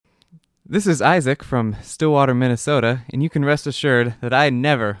This is Isaac from Stillwater, Minnesota, and you can rest assured that I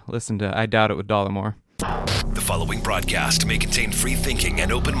never listen to I Doubt It with Dollamore. The following broadcast may contain free thinking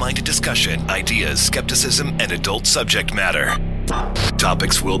and open-minded discussion, ideas, skepticism, and adult subject matter.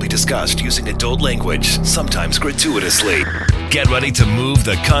 Topics will be discussed using adult language, sometimes gratuitously. Get ready to move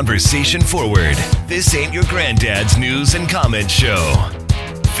the conversation forward. This ain't your granddad's news and comment show.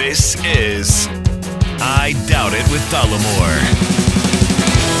 This is I Doubt It with Dollamore.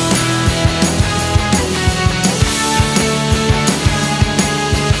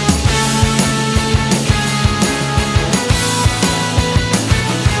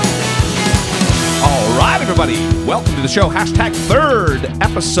 Everybody, welcome to the show. Hashtag third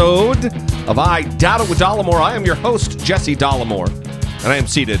episode of I Doubt It with Dollamore. I am your host, Jesse Dollamore, and I am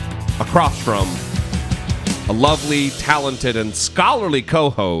seated across from a lovely, talented, and scholarly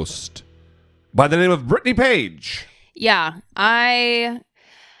co-host by the name of Brittany Page. Yeah,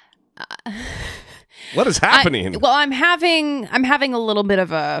 What is happening? I'm having a little bit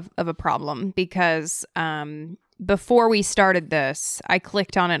of a problem because before we started this, I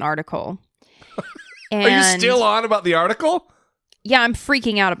clicked on an article. Are you still on about the article? Yeah, I'm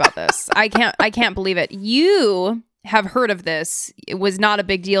freaking out about this. I can't believe it. You have heard of this. It was not a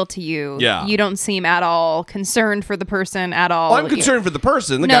big deal to you. Yeah. You don't seem at all concerned for the person at all. I'm concerned for the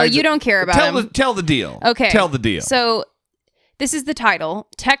person. No, you don't care about him. Tell the deal. Okay. Tell the deal. So this is the title.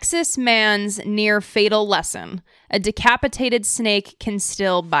 Texas man's near fatal lesson. A decapitated snake can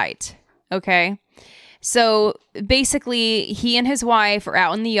still bite. Okay. So basically, he and his wife are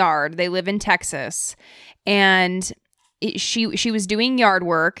out in the yard. They live in Texas, and she was doing yard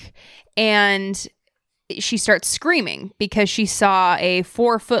work, and she starts screaming because she saw a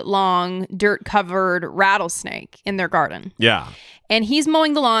 4-foot-long, dirt-covered rattlesnake in their garden. Yeah. And he's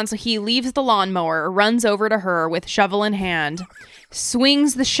mowing the lawn, so he leaves the lawnmower, runs over to her with shovel in hand,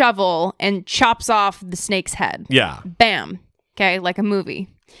 swings the shovel, and chops off the snake's head. Yeah. Bam. Okay, like a movie.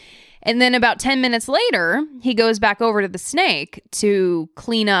 And then about 10 minutes later, he goes back over to the snake to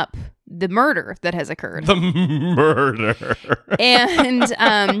clean up the murder that has occurred. The murder. And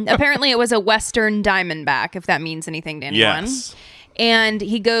apparently it was a Western diamondback, if that means anything to anyone. Yes. And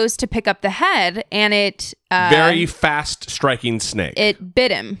he goes to pick up the head, and it... very fast-striking snake. It bit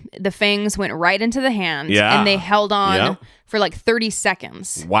him. The fangs went right into the hand, Yeah. and they held on Yep. for like 30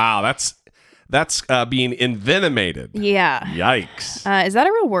 seconds. Wow, that's being envenomated. Yeah. Yikes. Is that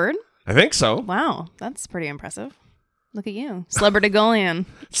a real word? I think so. Wow, that's pretty impressive. Look at you. Celebritigolian.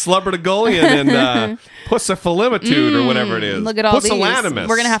 Celebritigolian and pussifilimitude or whatever it is. Look at all these. Pusillanimous.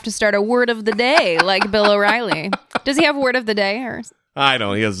 We're going to have to start a word of the day like Bill O'Reilly. Does he have word of the day? Or? I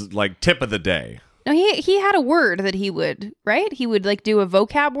know. He has like tip of the day. No, he had a word that he would, right? He would like do a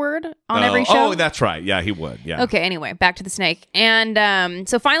vocab word on every show. Oh, that's right. Yeah, he would. Yeah. Okay, anyway, back to the snake. And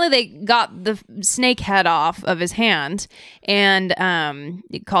so finally they got the snake head off of his hand, and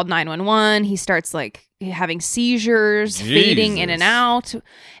he called 911. He starts like having seizures, fading in and out.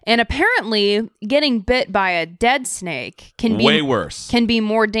 And apparently getting bit by a dead snake can be way worse. Can be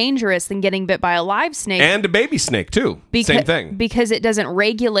more dangerous than getting bit by a live snake. And a baby snake too. Same thing. Because it doesn't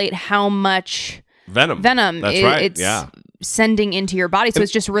regulate how much venom That's right. It's yeah. sending into your body, so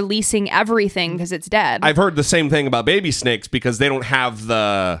it's just releasing everything because it's dead. I've heard the same thing about baby snakes because they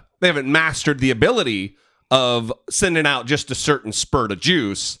haven't mastered the ability of sending out just a certain spurt of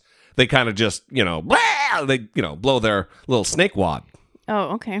juice. They kind of just, blow their little snake wad.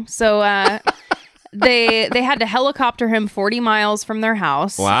 Oh, okay. So they had to helicopter him 40 miles from their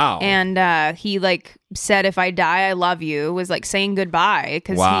house. Wow. And he said, "If I die, I love you," was like saying goodbye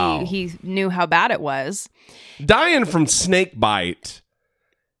because Wow. he knew how bad it was. Dying from snake bite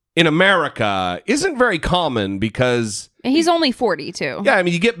in America isn't very common because... And he's only 40 too. Yeah, I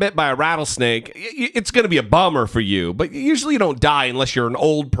mean, you get bit by a rattlesnake, it's going to be a bummer for you, but usually you don't die unless you're an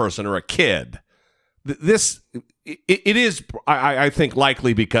old person or a kid. It is, I think,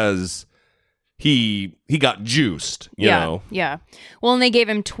 likely because he got juiced, you know? Yeah. Well, and they gave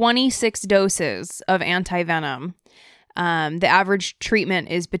him 26 doses of anti-venom. The average treatment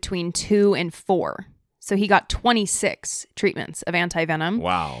is between 2 and 4. So he got 26 treatments of anti-venom.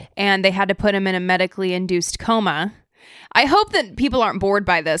 Wow. And they had to put him in a medically induced coma. I hope that people aren't bored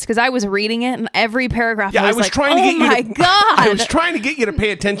by this because I was reading it and every paragraph I was trying to get you my God. I was trying to get you to pay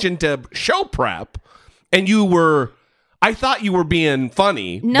attention to show prep, and I thought you were being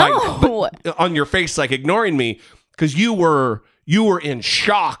funny. No. On your face, like ignoring me, because you were in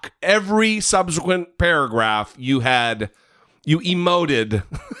shock. Every subsequent paragraph you emoted.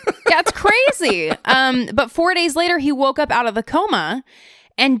 That's crazy. But 4 days later, he woke up out of the coma.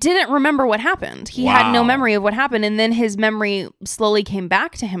 and didn't remember what happened. He had no memory of what happened, and then his memory slowly came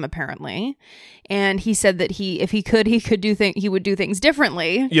back to him, apparently. And he said that if he could he would do things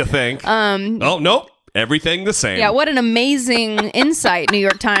differently. You think? Oh, nope. Everything the same. Yeah, what an amazing insight, New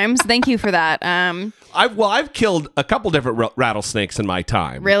York Times. Thank you for that. I've killed a couple different rattlesnakes in my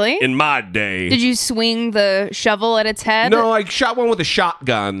time. Really? In my day. Did you swing the shovel at its head? No, I shot one with a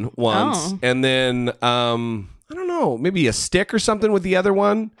shotgun once, and then I don't know, maybe a stick or something with the other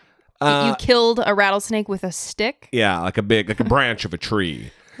one. You killed a rattlesnake with a stick? Yeah, like a branch of a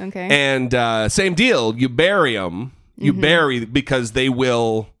tree. Okay. And same deal. You bury them. You bury because they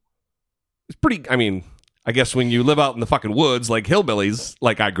will. It's pretty. I mean, I guess when you live out in the fucking woods like hillbillies,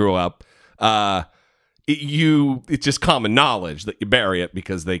 like I grew up, it's just common knowledge that you bury it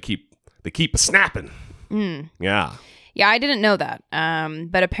because they keep a snapping. Yeah. Yeah, I didn't know that.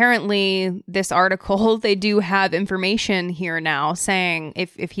 But apparently, this article, they do have information here now saying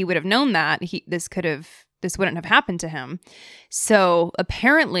if he would have known that, this wouldn't have happened to him. So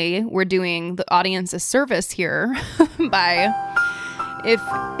apparently, we're doing the audience a service here by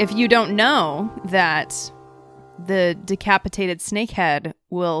if you don't know that the decapitated snakehead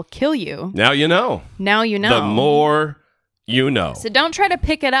will kill you. Now you know. Now you know. The more you know. So don't try to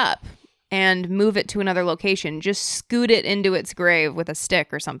pick it up and move it to another location. Just scoot it into its grave with a stick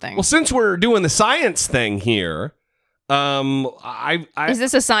or something. Well, since we're doing the science thing here, is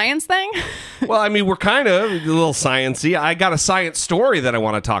this a science thing? Well, I mean, we're kind of a little sciencey. I got a science story that I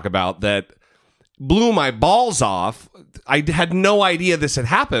want to talk about that blew my balls off. I had no idea this had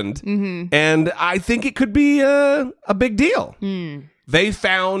happened, and I think it could be a big deal. They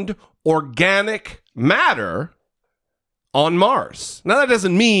found organic matter on Mars. Now, that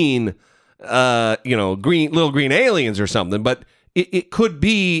doesn't mean little green aliens or something, but it could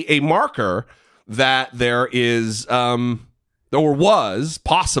be a marker that there is or was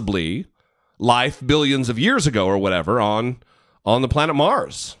possibly life billions of years ago or whatever on the planet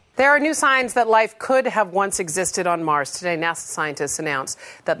Mars. There are new signs that life could have once existed on Mars. Today, NASA scientists announced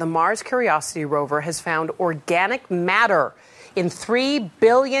that the Mars Curiosity rover has found organic matter in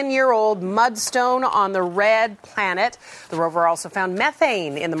 3-billion-year-old mudstone on the red planet. The rover also found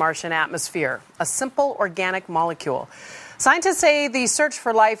methane in the Martian atmosphere, a simple organic molecule. Scientists say the search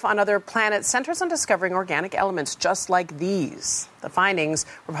for life on other planets centers on discovering organic elements just like these. The findings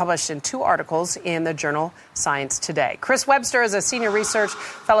were published in 2 articles in the journal Science Today. Chris Webster is a senior research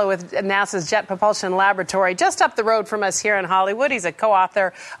fellow with NASA's Jet Propulsion Laboratory just up the road from us here in Hollywood. He's a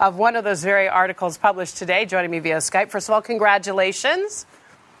co-author of one of those very articles published today, joining me via Skype. First of all, congratulations.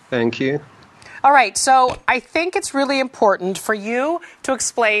 Thank you. All right, so I think it's really important for you to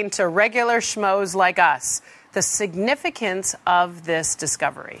explain to regular schmoes like us the significance of this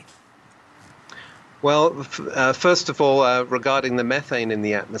discovery. Well, first of all, regarding the methane in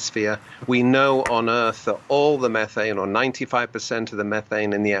the atmosphere, we know on Earth that all the methane, or 95% of the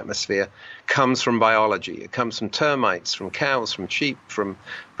methane in the atmosphere, comes from biology. It comes from termites, from cows, from sheep, from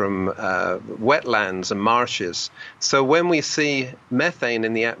wetlands and marshes. So when we see methane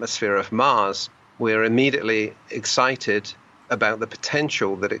in the atmosphere of Mars, we're immediately excited about the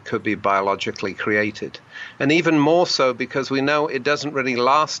potential that it could be biologically created. And even more so because we know it doesn't really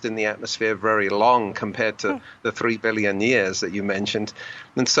last in the atmosphere very long compared to the 3 billion years that you mentioned.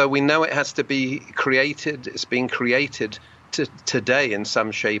 And so we know it has to be created, it's being created today in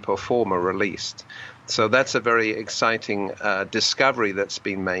some shape or form or released. So that's a very exciting discovery that's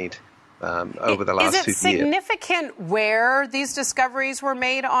been made over the last few years. Is it significant where these discoveries were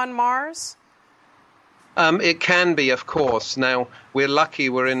made on Mars? It can be, of course. Now, we're lucky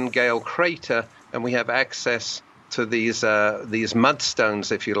we're in Gale Crater, and we have access to these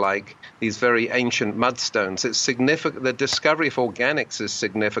mudstones, if you like, these very ancient mudstones. It's significant. The discovery of organics is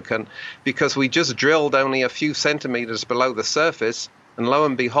significant because we just drilled only a few centimeters below the surface, and lo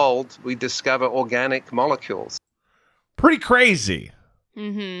and behold, we discover organic molecules. Pretty crazy.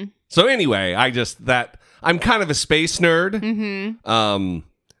 So anyway, I'm kind of a space nerd.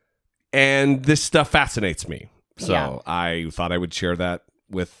 And this stuff fascinates me. So I thought I would share that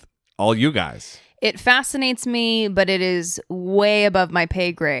with all you guys. It fascinates me, but it is way above my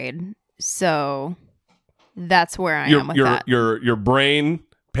pay grade. So that's where I am with that. Your brain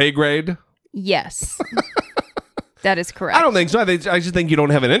pay grade? Yes. That is correct. I don't think so. I just think you don't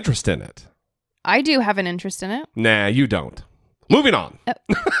have an interest in it. I do have an interest in it. Nah, you don't. Moving on.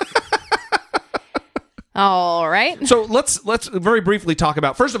 All right. So let's very briefly talk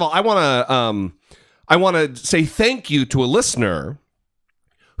about. First of all, I want to say thank you to a listener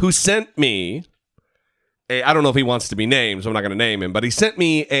who sent me I don't know if he wants to be named, so I'm not going to name him, but he sent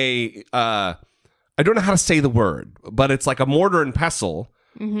me I don't know how to say the word, but it's like a mortar and pestle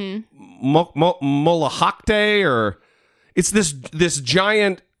Molahakte, or it's this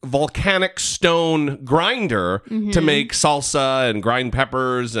giant volcanic stone grinder to make salsa and grind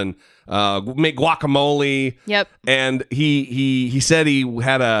peppers and make guacamole. Yep. And he said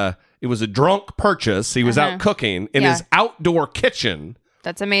it was a drunk purchase. He was out cooking in his outdoor kitchen.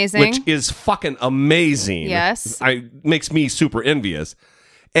 That's amazing. Which is fucking amazing. Yes. Makes me super envious.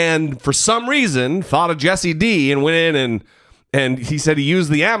 And for some reason, thought of Jesse D and went in and he said he used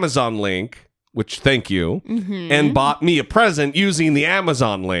the Amazon link, which thank you, and bought me a present using the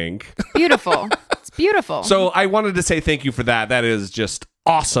Amazon link. Beautiful. It's beautiful. So I wanted to say thank you for that. That is just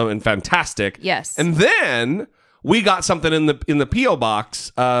awesome and fantastic. Yes. And then we got something in the P.O.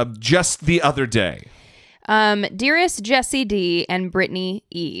 box just the other day. Dearest Jesse D and Brittany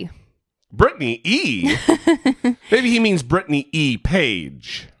E. Brittany E? Maybe he means Brittany E.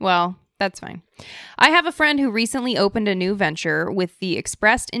 Page. Well, that's fine. I have a friend who recently opened a new venture with the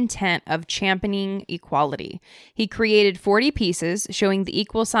expressed intent of championing equality. He created 40 pieces showing the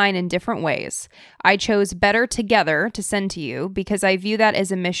equal sign in different ways. I chose Better Together to send to you because I view that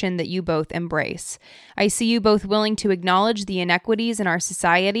as a mission that you both embrace. I see you both willing to acknowledge the inequities in our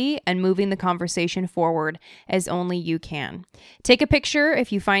society and moving the conversation forward as only you can. Take a picture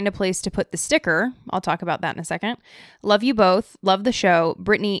if you find a place to put the sticker. I'll talk about that in a second. Love you both. Love the show.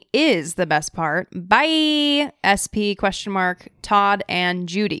 Brittany is the best part. Bye. SP ? Todd and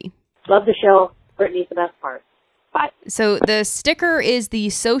Judy. Love the show. Brittany's the best part. Bye. So the sticker is the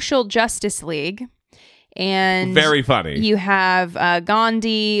Social Justice League. And very funny. You have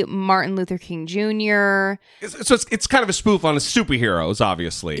Gandhi, Martin Luther King Jr. So it's kind of a spoof on the superheroes,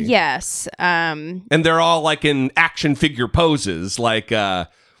 obviously. Yes. And they're all like in action figure poses, like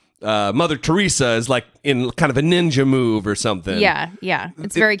Mother Teresa is like in kind of a ninja move or something. Yeah.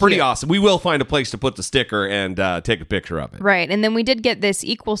 It's very pretty cute. awesome. We will find a place to put the sticker and take a picture of it. Right. And then we did get this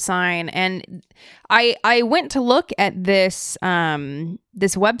equal sign, and I went to look at this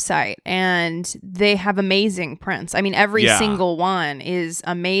this website, and they have amazing prints. I mean, every single one is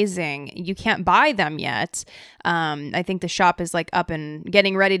amazing. You can't buy them yet. I think the shop is like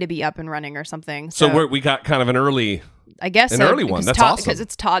getting ready to be up and running or something. So we got kind of an early... I guess an early one. That's awesome. Because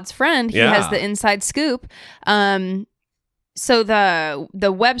it's Todd's friend. He has the inside scoop. So the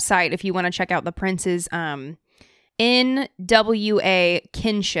website, if you want to check out the prints, is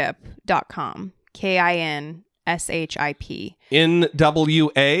nwakinship.com. KINSHIP.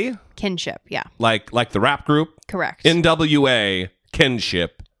 NWA? Kinship, yeah. Like the rap group? Correct. NWA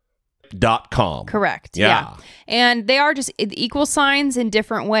Kinship.com. Correct. Yeah. And they are just equal signs in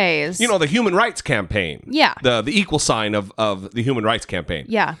different ways. You know, the Human Rights Campaign. Yeah. The equal sign of the Human Rights Campaign.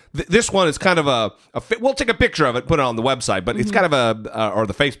 Yeah. This one is kind of we'll take a picture of it, put it on the website, but it's kind of or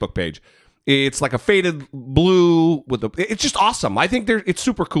the Facebook page. It's like a faded blue it's just awesome. I think it's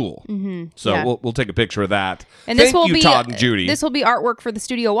super cool. So we'll take a picture of that. And Thank you, Todd and Judy. This will be artwork for the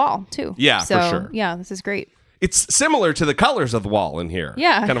studio wall too. Yeah, so, for sure. Yeah, this is great. It's similar to the colors of the wall in here.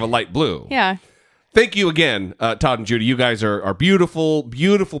 Yeah. Kind of a light blue. Yeah. Thank you again, Todd and Judy. You guys are beautiful,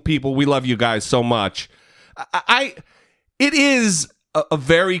 beautiful people. We love you guys so much. It is a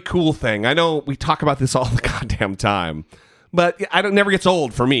very cool thing. I know we talk about this all the goddamn time, but it never gets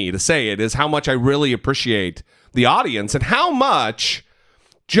old for me to say it, is how much I really appreciate the audience and how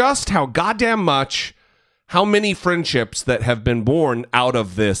many friendships that have been born out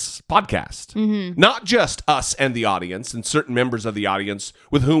of this podcast. Not just us and the audience and certain members of the audience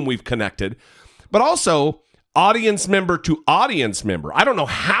with whom we've connected, but also audience member to audience member. I don't know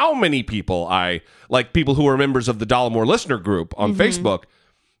how many people people who are members of the Dollamore listener group on Facebook,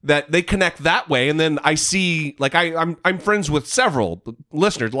 that they connect that way. And then I see, like, I'm friends with several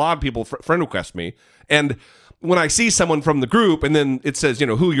listeners. A lot of people friend request me. And when I see someone from the group and then it says,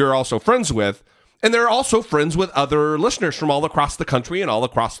 who you're also friends with, and they're also friends with other listeners from all across the country and all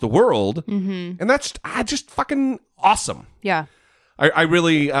across the world. And that's just fucking awesome. Yeah. I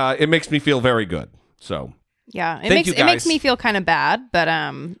really, it makes me feel very good. So, yeah, it makes me feel kind of bad, but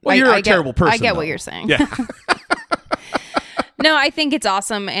well, you're a terrible person. I get though. what you're saying. Yeah. No, I think it's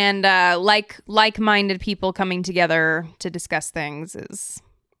awesome, and like-minded people coming together to discuss things is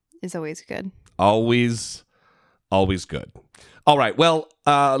always good. Always good. All right. Well,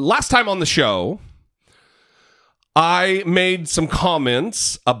 last time on the show, I made some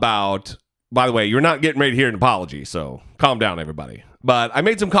comments about. By the way, you're not getting ready to hear an apology, so calm down, everybody. But I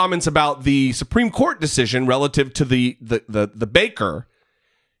made some comments about the Supreme Court decision relative to the baker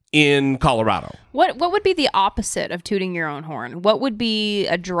in Colorado. What would be the opposite of tooting your own horn? What would be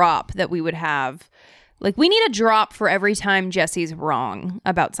a drop that we would have? Like, we need a drop for every time Jesse's wrong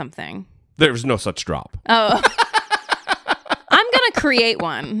about something. There's no such drop. Oh. I'm going to create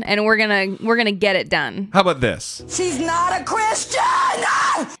one, and we're gonna get it done. How about this? She's not a Christian.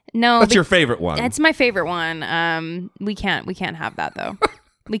 No, That's your favorite one. It's my favorite one. We can't have that though.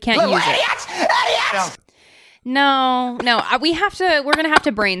 We can't use it. No. We're gonna have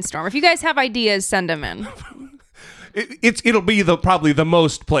to brainstorm. If you guys have ideas, send them in. It'll be probably the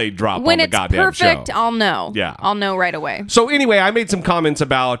most played drop When on the it's goddamn perfect, show. I'll know. Yeah. I'll know right away. So anyway, I made some comments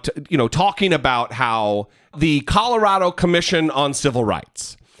about, talking about how the Colorado Commission on Civil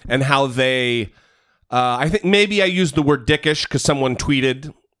Rights and how they, I think maybe I used the word dickish because someone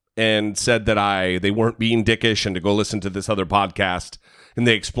tweeted and said that they weren't being dickish and to go listen to this other podcast and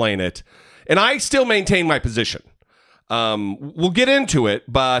they explain it. And I still maintain my position. We'll get into it,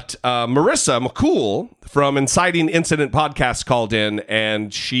 but Marissa McCool from Inciting Incident Podcast called in,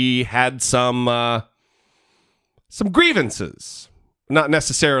 and she had some grievances. Not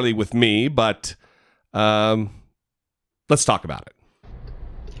necessarily with me, but let's talk about it.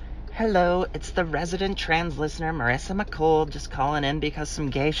 Hello, it's the resident trans listener, Marissa McCool, just calling in because some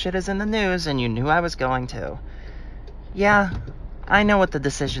gay shit is in the news and you knew I was going to. Yeah, I know what the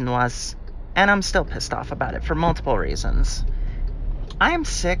decision was. And I'm still pissed off about it for multiple reasons. I am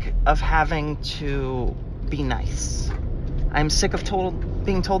sick of having to be nice. I'm sick of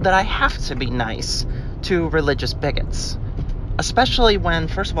being told that I have to be nice to religious bigots. Especially when,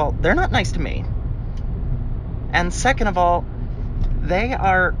 first of all, they're not nice to me. And second of all, they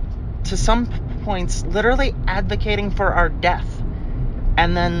are, to some points, literally advocating for our death.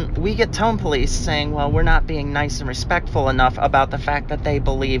 And then we get tone police saying, well, we're not being nice and respectful enough about the fact that they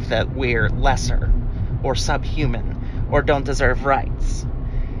believe that we're lesser or subhuman or don't deserve rights.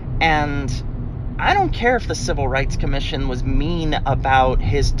 And I don't care if the Civil Rights Commission was mean about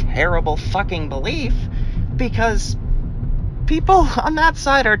his terrible fucking belief, because people on that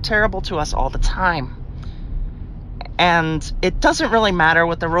side are terrible to us all the time. And it doesn't really matter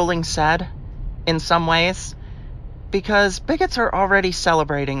what the ruling said in some ways, because bigots are already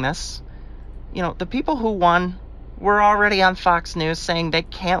celebrating this. The people who won were already on Fox News saying they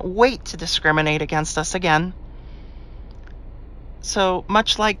can't wait to discriminate against us again. So,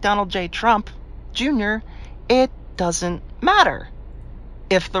 much like Donald J. Trump Jr., it doesn't matter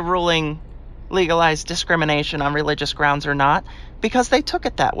if the ruling legalized discrimination on religious grounds or not, because they took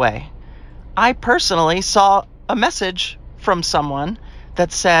it that way. I personally saw a message from someone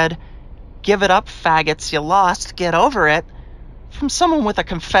that said, "Give it up, faggots, you lost, get over it," from someone with a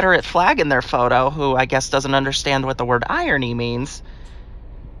Confederate flag in their photo who I guess doesn't understand what the word irony means.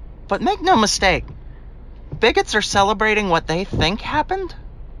 But make no mistake, bigots are celebrating what they think happened,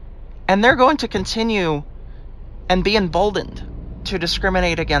 and they're going to continue and be emboldened to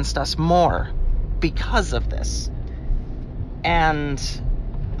discriminate against us more because of this. And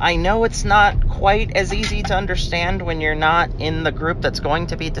I know it's not quite as easy to understand when you're not in the group that's going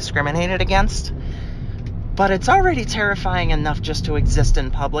to be discriminated against, but it's already terrifying enough just to exist in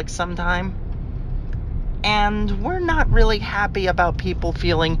public sometime. And we're not really happy about people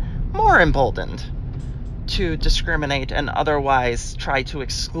feeling more emboldened to discriminate and otherwise try to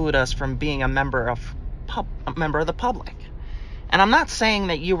exclude us from being a member of the public. And I'm not saying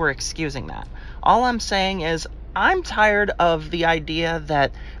that you were excusing that. All I'm saying is I'm tired of the idea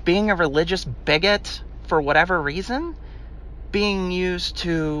that being a religious bigot, for whatever reason, being used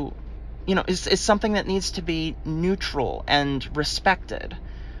to, is something that needs to be neutral and respected.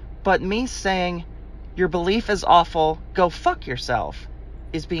 But me saying, your belief is awful, go fuck yourself,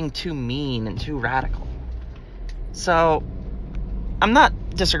 is being too mean and too radical. So, I'm not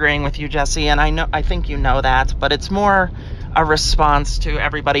disagreeing with you, Jesse, and I think you know that, but it's more a response to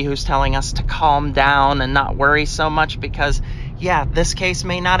everybody who's telling us to calm down and not worry so much, because, yeah, this case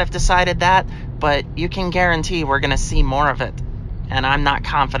may not have decided that, but you can guarantee we're going to see more of it. And I'm not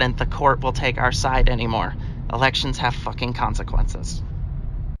confident the court will take our side anymore. Elections have fucking consequences.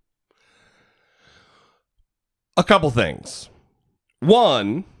 A couple things.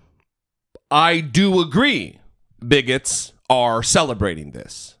 One, I do agree bigots are celebrating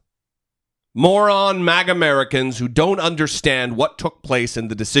this. Moron MAGA Americans who don't understand what took place in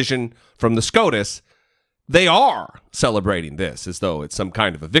the decision from the SCOTUS, they are celebrating this as though it's some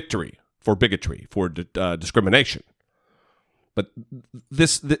kind of a victory for bigotry, for discrimination. But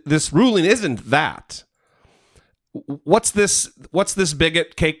this ruling isn't that. What's this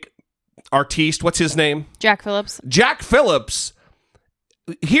bigot cake artiste? What's his name? Jack Phillips. Jack Phillips.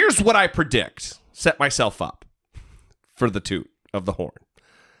 Here's what I predict. Set myself up for the toot of the horn.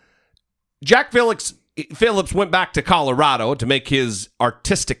 Jack Phillips went back to Colorado to make his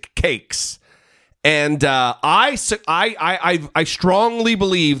artistic cakes, and I strongly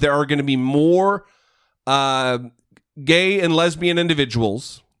believe there are going to be more gay and lesbian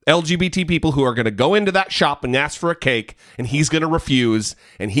individuals, LGBT people who are going to go into that shop and ask for a cake, and he's going to refuse,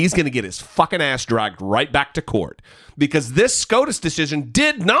 and he's going to get his fucking ass dragged right back to court. Because this SCOTUS decision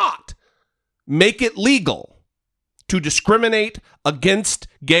did not make it legal to discriminate against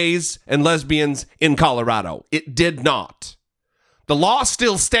gays and lesbians in Colorado. It did not. The law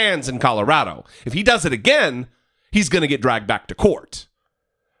still stands in Colorado. If he does it again, he's going to get dragged back to court.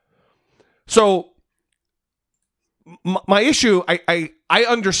 So my issue, I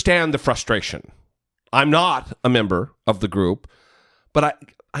understand the frustration. I'm not a member of the group, but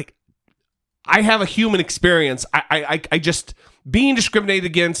I have a human experience. I just, being discriminated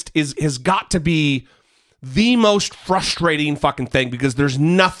against has got to be the most frustrating fucking thing, because there's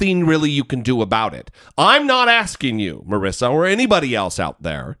nothing really you can do about it. I'm not asking you, Marissa, or anybody else out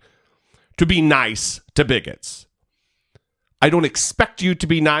there, to be nice to bigots. I don't expect you to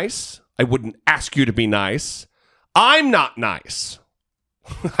be nice. I wouldn't ask you to be nice. I'm not nice.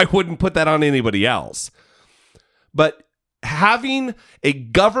 I wouldn't put that on anybody else. But having a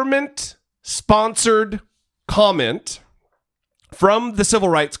government-sponsored comment from the Civil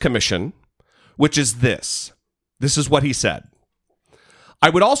Rights Commission, which is this. This is what he said.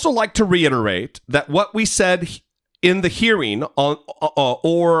 I would also like to reiterate that what we said in the hearing on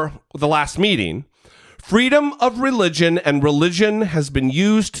or the last meeting, freedom of religion and religion has been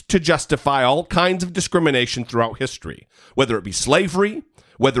used to justify all kinds of discrimination throughout history, whether it be slavery,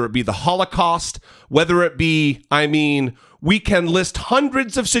 whether it be the Holocaust, whether it be, we can list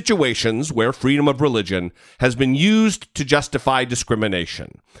hundreds of situations where freedom of religion has been used to justify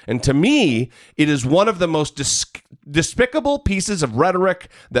discrimination. And to me, it is one of the most despicable pieces of rhetoric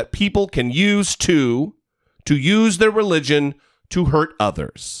that people can use to use their religion to hurt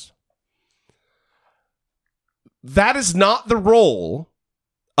others. That is not the role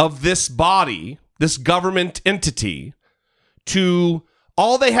of this body, this government entity,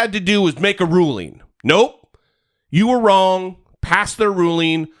 all they had to do was make a ruling. Nope. You were wrong, pass their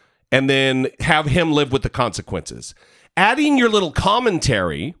ruling, and then have him live with the consequences. Adding your little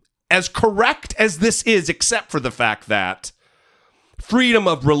commentary, as correct as this is, except for the fact that freedom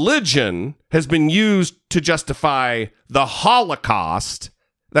of religion has been used to justify the Holocaust,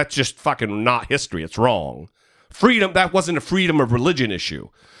 that's just fucking not history. It's wrong. That wasn't a freedom of religion issue.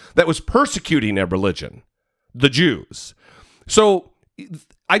 That was persecuting a religion, the Jews. So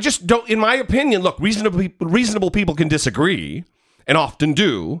I just don't, in my opinion, look, reasonable people can disagree, and often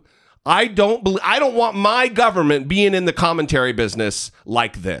do. I don't want my government being in the commentary business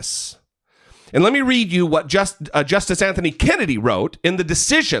like this. And let me read you what Justice Anthony Kennedy wrote in the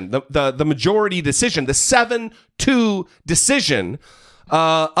decision, the majority decision, the 7-2 decision,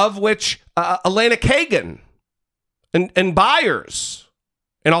 of which Elena Kagan and Byers,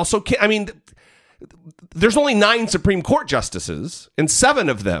 and also, there's only 9 Supreme Court justices, and 7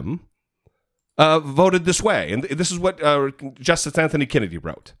 of them voted this way. And this is what Justice Anthony Kennedy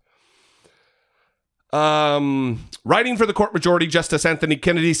wrote. Writing for the court majority, Justice Anthony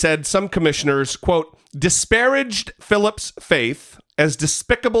Kennedy said some commissioners, quote, disparaged Phillips' faith as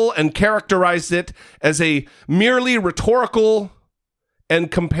despicable and characterized it as a merely rhetorical,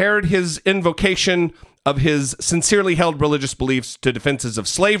 and compared his invocation of his sincerely held religious beliefs to defenses of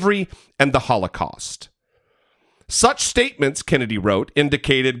slavery and the Holocaust. Such statements, Kennedy wrote,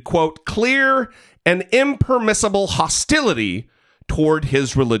 indicated, quote, clear and impermissible hostility toward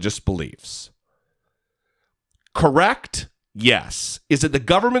his religious beliefs. Correct? Yes. Is it the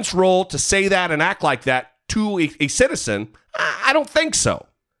government's role to say that and act like that to a citizen? I don't think so.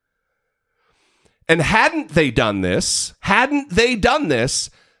 And hadn't they done this,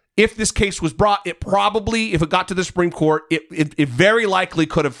 if this case was brought, it probably, if it got to the Supreme Court, it very likely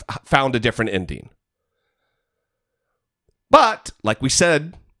could have found a different ending. But, like we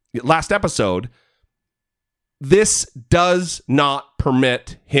said last episode, this does not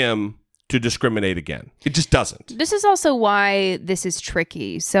permit him to discriminate again. It just doesn't. This is also why this is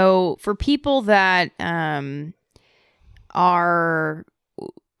tricky. So for people that are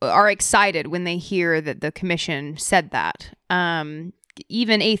excited when they hear that the commission said that,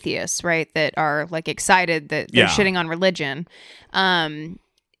 even atheists, right, that are like excited that they're shitting on religion.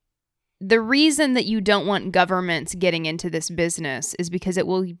 The reason that you don't want governments getting into this business is because it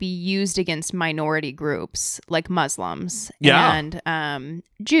will be used against minority groups like Muslims and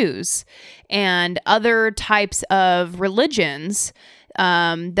Jews and other types of religions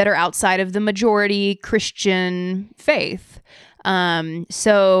that are outside of the majority Christian faith.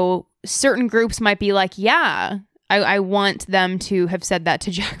 So certain groups might be like, I want them to have said that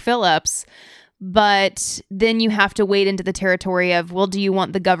to Jack Phillips. But then you have to wade into the territory of, well, do you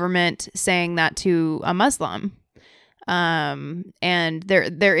want the government saying that to a Muslim? And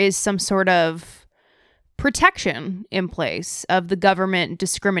there is some sort of protection in place of the government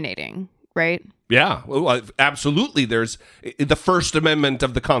discriminating, right? Yeah, well, absolutely. There's the First Amendment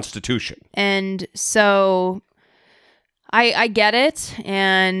of the Constitution. And so I get it.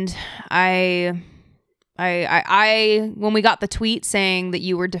 And I when we got the tweet saying that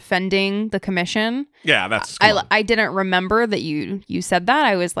you were defending the commission. Yeah, that's. I didn't remember that you said that.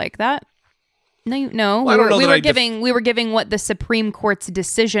 I was like that. No. Well, we were giving what the Supreme Court's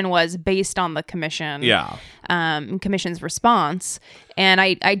decision was based on the commission. Yeah. Commission's response, and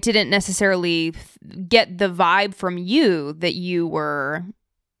I didn't necessarily get the vibe from you that you were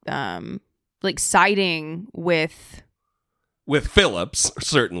like siding with Phillips,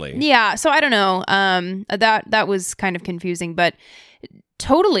 certainly. Yeah. So I don't know. That was kind of confusing, but.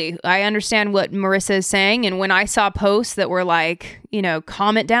 Totally. I understand what Marissa is saying. And when I saw posts that were like,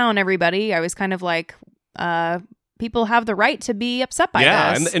 calm it down, everybody, I was kind of like, people have the right to be upset by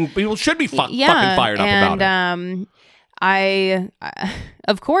this. And people should be fucking fired up about it. I,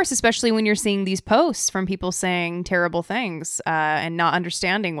 of course, especially when you're seeing these posts from people saying terrible things and not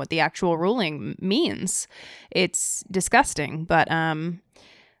understanding what the actual ruling means. It's disgusting. But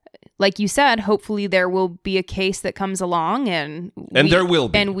like you said, hopefully there will be a case that comes along and there will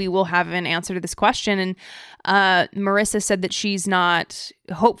be. And we will have an answer to this question. And Marissa said that she's not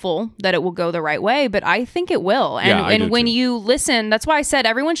hopeful that it will go the right way, but I think it will. And when you listen, that's why I said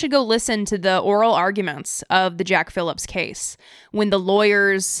everyone should go listen to the oral arguments of the Jack Phillips case when the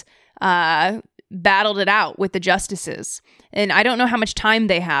lawyers battled it out with the justices. And I don't know how much time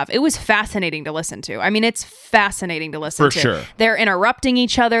they have. It was fascinating to listen to. I mean, it's fascinating to listen to. For sure. They're interrupting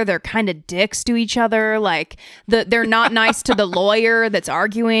each other. They're kind of dicks to each other. Like, they're not nice to the lawyer that's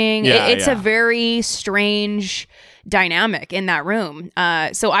arguing. It's a very strange dynamic in that room.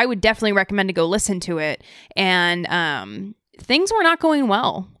 So I would definitely recommend to go listen to it. And things were not going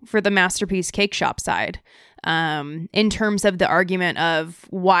well for the Masterpiece Cake Shop side. In terms of the argument of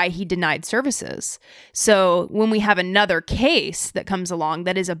why he denied services. So when we have another case that comes along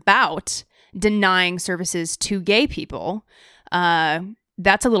that is about denying services to gay people,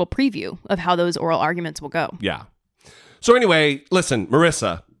 that's a little preview of how those oral arguments will go. Yeah. So anyway, listen,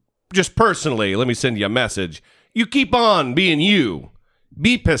 Marissa, just personally, let me send you a message. You keep on being you.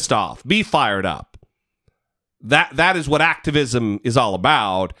 Be pissed off. Be fired up. That is what activism is all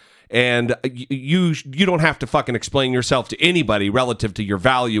about. And you don't have to fucking explain yourself to anybody relative to your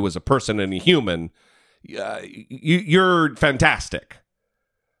value as a person and a human. You're fantastic.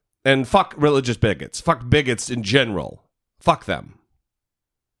 And fuck religious bigots. Fuck bigots in general. Fuck them.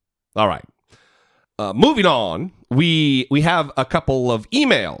 All right. Moving on, we have a couple of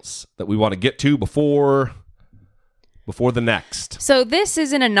emails that we want to get to before the next. So this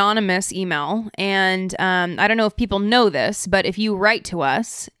is an anonymous email, and I don't know if people know this, but if you write to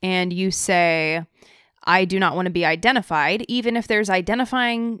us and you say, I do not want to be identified, even if there's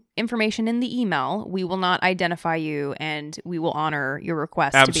identifying information in the email, we will not identify you and we will honor your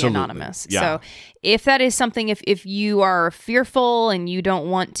request to be anonymous. Yeah. So if that is something, if you are fearful and you don't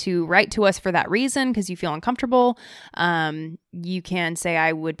want to write to us for that reason because you feel uncomfortable, you can say,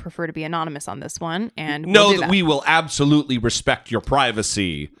 I would prefer to be anonymous on this one. And know that we will absolutely respect your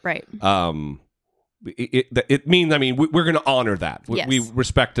privacy. Right. It means, I mean, we're going to honor that. Yes. We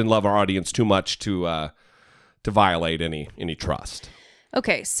respect and love our audience too much to violate any trust.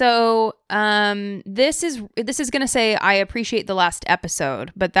 Okay, so this is going to say, I appreciate the last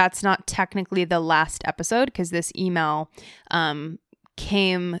episode, but that's not technically the last episode because this email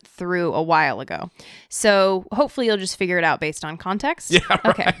came through a while ago. So hopefully you'll just figure it out based on context. Yeah,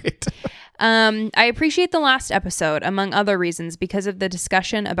 okay. Right. I appreciate the last episode, among other reasons, because of the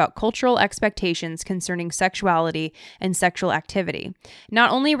discussion about cultural expectations concerning sexuality and sexual activity. Not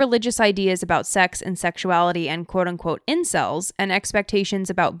only religious ideas about sex and sexuality and quote-unquote incels and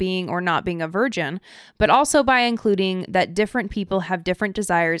expectations about being or not being a virgin, but also by including that different people have different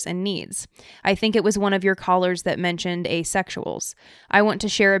desires and needs. I think it was one of your callers that mentioned asexuals. I want to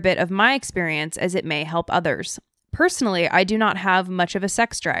share a bit of my experience as it may help others. Personally, I do not have much of a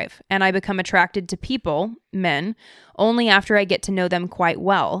sex drive, and I become attracted to people, men, only after I get to know them quite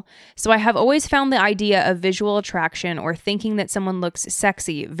well. So I have always found the idea of visual attraction or thinking that someone looks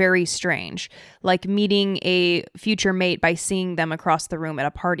sexy very strange, like meeting a future mate by seeing them across the room at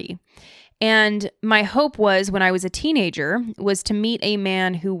a party. And my hope was, when I was a teenager, was to meet a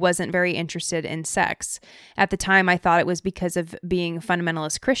man who wasn't very interested in sex. At the time, I thought it was because of being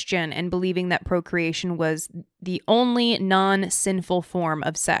fundamentalist Christian and believing that procreation was the only non-sinful form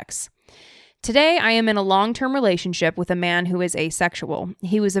of sex. Today, I am in a long-term relationship with a man who is asexual.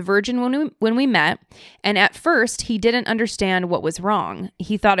 He was a virgin when we met, and at first, he didn't understand what was wrong.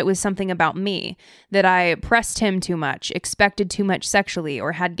 He thought it was something about me, that I pressed him too much, expected too much sexually,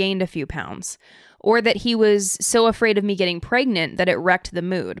 or had gained a few pounds. Or that he was so afraid of me getting pregnant that it wrecked the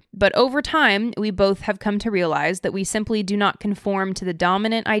mood. But over time, we both have come to realize that we simply do not conform to the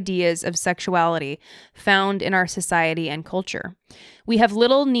dominant ideas of sexuality found in our society and culture. We have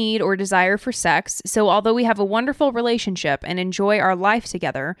little need or desire for sex, so although we have a wonderful relationship and enjoy our life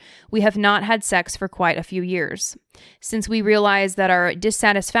together, we have not had sex for quite a few years. Since we realized that our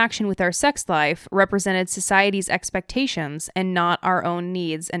dissatisfaction with our sex life represented society's expectations and not our own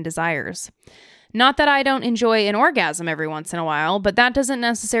needs and desires. Not that I don't enjoy an orgasm every once in a while, but that doesn't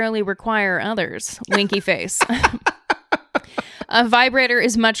necessarily require others. Winky face. A vibrator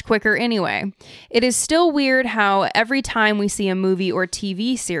is much quicker anyway. It is still weird how every time we see a movie or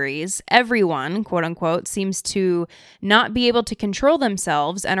TV series, everyone, quote unquote, seems to not be able to control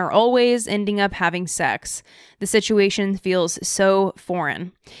themselves and are always ending up having sex. The situation feels so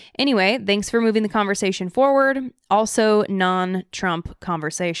foreign. Anyway, thanks for moving the conversation forward. Also, non-Trump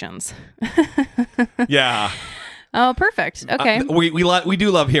conversations. Yeah. Oh, perfect. Okay. We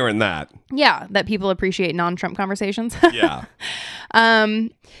do love hearing that. Yeah, that people appreciate non-Trump conversations. Yeah.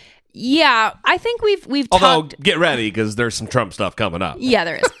 Yeah, I think we've Although, talked. get ready because there's some Trump stuff coming up. Yeah,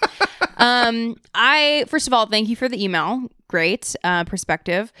 there is. I first of all, thank you for the email. Great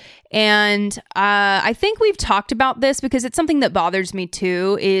perspective. And I think we've talked about this because it's something that bothers me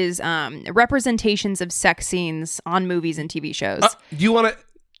too, is representations of sex scenes on movies and TV shows. Do you want to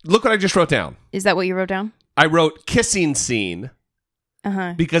look what I just wrote down? Is that what you wrote down? I wrote kissing scene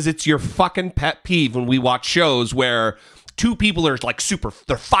because it's your fucking pet peeve when we watch shows where two people are like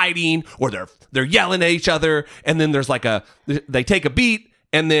they're fighting or they're yelling at each other, and then there's like they take a beat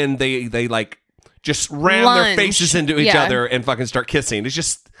and then they like just ram their faces into each other and fucking start kissing.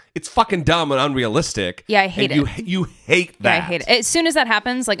 It's fucking dumb and unrealistic. Yeah, I hate it. You hate that. Yeah, I hate it. As soon as that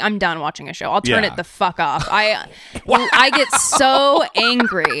happens, like, I'm done watching a show. I'll turn it the fuck off. I get so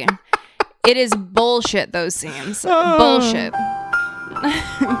angry. It is bullshit, those scenes. Bullshit.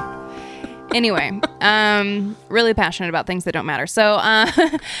 Anyway, really passionate about things that don't matter. So,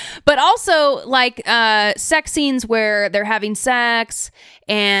 but also like sex scenes where they're having sex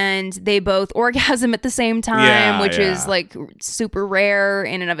and they both orgasm at the same time, which is like super rare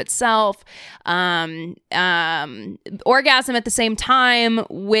in and of itself. Orgasm at the same time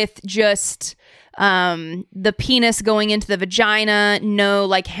with just the penis going into the vagina, no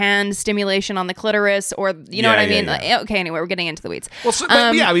like hand stimulation on the clitoris, or you know what I mean? Like, okay, anyway, we're getting into the weeds. Well,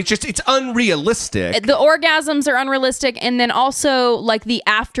 it's unrealistic. The orgasms are unrealistic, and then also like the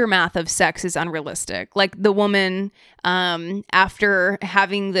aftermath of sex is unrealistic. Like the woman after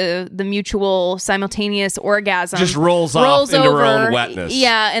having the mutual simultaneous orgasm just rolls off into her own wetness.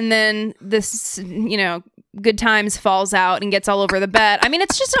 Yeah, and then this, good times falls out and gets all over the bed. I mean,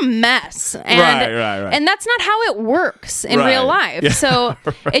 it's just a mess. And, right. And that's not how it works in real life. Yeah. So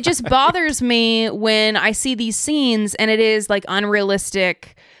it just bothers me when I see these scenes and it is like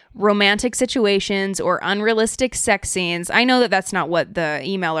unrealistic romantic situations or unrealistic sex scenes. I know that that's not what the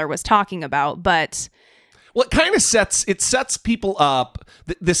emailer was talking about, but... Well, it kind of sets people up.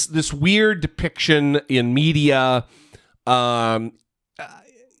 This weird depiction in media.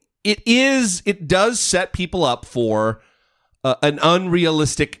 It does set people up for an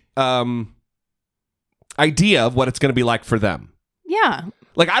unrealistic idea of what it's going to be like for them. Yeah.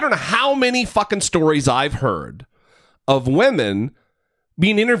 Like, I don't know how many fucking stories I've heard of women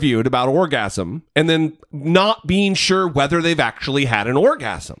being interviewed about orgasm and then not being sure whether they've actually had an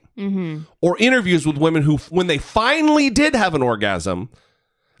orgasm. Mm-hmm. Or interviews with women who, when they finally did have an orgasm,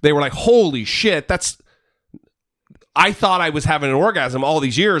 they were like, holy shit, I thought I was having an orgasm all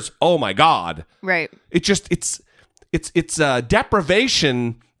these years. Oh my God. Right. It's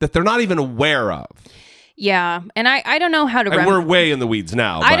deprivation that they're not even aware of. Yeah. And I don't know how to... We're way in the weeds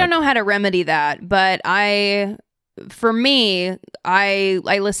now. I don't know how to remedy that, but for me, I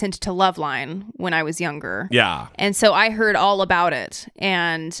listened to Loveline when I was younger. Yeah. And so I heard all about it.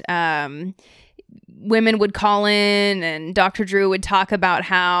 And women would call in and Dr. Drew would talk about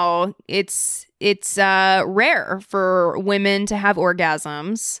how it's rare for women to have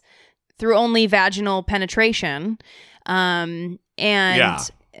orgasms through only vaginal penetration. And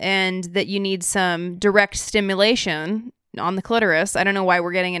that you need some direct stimulation on the clitoris. I don't know why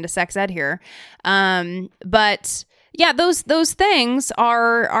we're getting into sex ed here. But Yeah, those things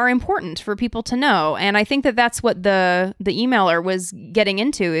are important for people to know, and I think that that's what the emailer was getting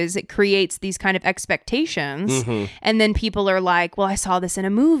into. Is it creates these kind of expectations, and then people are like, "Well, I saw this in a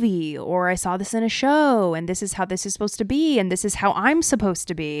movie, or I saw this in a show, and this is how this is supposed to be, and this is how I'm supposed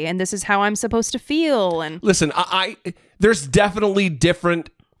to be, and this is how I'm supposed to feel." And listen, I there's definitely different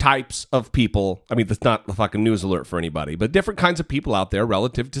types of people. I mean, that's not a fucking news alert for anybody, but different kinds of people out there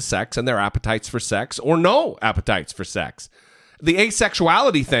relative to sex and their appetites for sex or no appetites for sex. The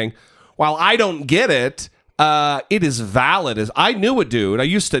asexuality thing, while I don't get it, it is valid. As I knew a dude, I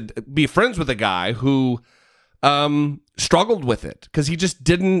used to be friends with a guy who struggled with it because he just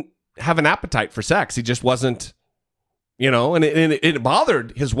didn't have an appetite for sex. He just wasn't, and it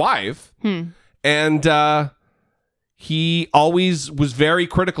bothered his wife. And he always was very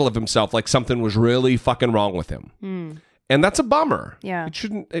critical of himself, like something was really fucking wrong with him. And that's a bummer. Yeah. It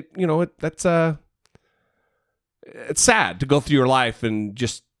shouldn't, it's sad to go through your life and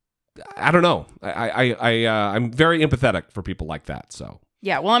just, I don't know. I'm very empathetic for people like that, so.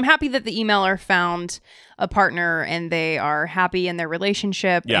 Yeah, well, I'm happy that the emailer found a partner and they are happy in their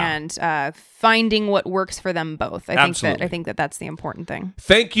relationship and finding what works for them both. I think that that's the important thing.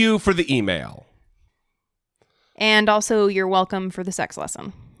 Thank you for the email. And also, you're welcome for the sex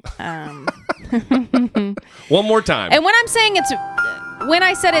lesson. One more time. And when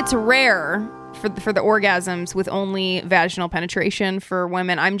I said it's rare for the orgasms with only vaginal penetration for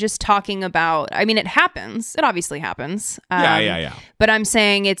women, I'm just talking about, I mean, it happens. It obviously happens. Yeah. But I'm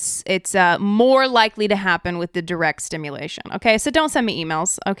saying it's more likely to happen with the direct stimulation. Okay, so don't send me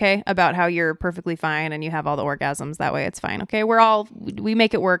emails, okay, about how you're perfectly fine and you have all the orgasms. That way it's fine, okay? We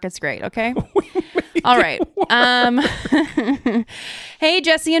make it work. It's great, okay? All right. Hey,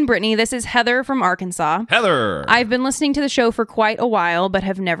 Jesse and Brittany, this is Heather from Arkansas. Heather. I've been listening to the show for quite a while, but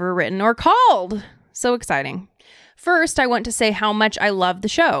have never written or called. So exciting. First, I want to say how much I love the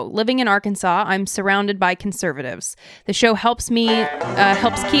show. Living in Arkansas, I'm surrounded by conservatives. The show helps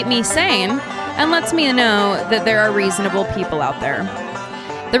keep me sane and lets me know that there are reasonable people out there.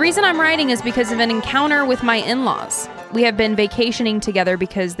 The reason I'm writing is because of an encounter with my in-laws. We have been vacationing together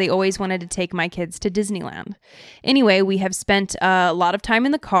because they always wanted to take my kids to Disneyland. Anyway, we have spent a lot of time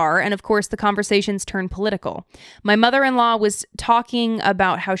in the car, and of course, the conversations turned political. My mother-in-law was talking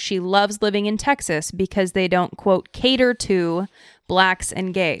about how she loves living in Texas because they don't, quote, cater to blacks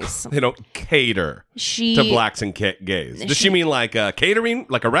and gays. They don't cater to blacks and gays. Does she mean like catering,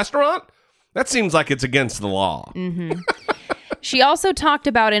 like a restaurant? That seems like it's against the law. Mm-hmm. She also talked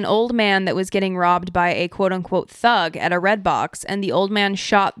about an old man that was getting robbed by a quote-unquote thug at a Red Box, and the old man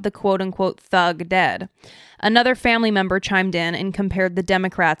shot the quote-unquote thug dead. Another family member chimed in and compared the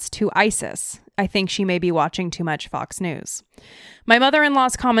Democrats to ISIS. I think she may be watching too much Fox News. My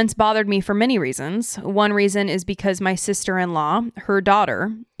mother-in-law's comments bothered me for many reasons. One reason is because my sister-in-law, her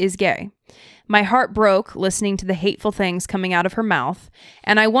daughter, is gay. My heart broke listening to the hateful things coming out of her mouth,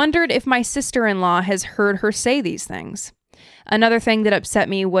 and I wondered if my sister-in-law has heard her say these things. Another thing that upset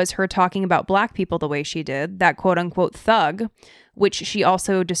me was her talking about black people the way she did. That quote-unquote thug, which she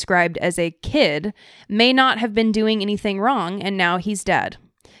also described as a kid, may not have been doing anything wrong, and now he's dead.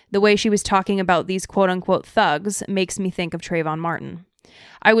 The way she was talking about these quote-unquote thugs makes me think of Trayvon Martin.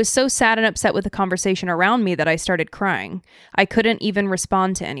 I was so sad and upset with the conversation around me that I started crying. I couldn't even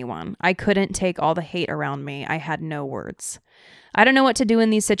respond to anyone. I couldn't take all the hate around me. I had no words. I don't know what to do in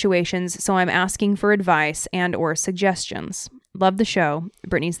these situations, so I'm asking for advice and or suggestions. Love the show.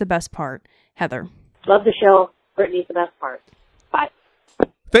 Brittany's the best part. Heather. Love the show. Brittany's the best part. Bye.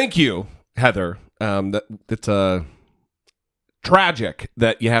 Thank you, Heather. That's tragic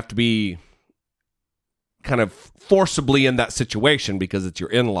that you have to be kind of forcibly in that situation because it's your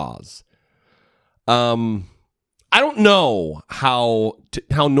in-laws. I don't know how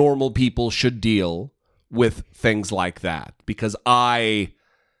normal people should deal with things like that because I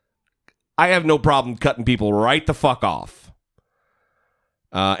have no problem cutting people right the fuck off.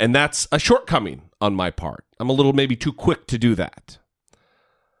 And that's a shortcoming on my part. I'm a little maybe too quick to do that.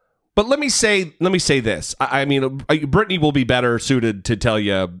 But let me say this. I mean, Brittany will be better suited to tell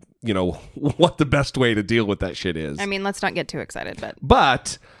you, what the best way to deal with that shit is. I mean, let's not get too excited,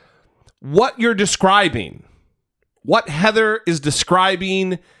 But what you're describing, what Heather is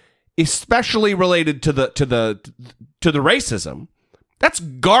describing, especially related to the racism, that's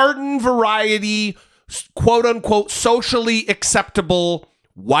garden variety, quote unquote, socially acceptable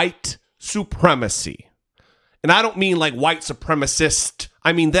white supremacy. And I don't mean like white supremacist.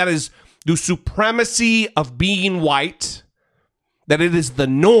 I mean, that is the supremacy of being white, that it is the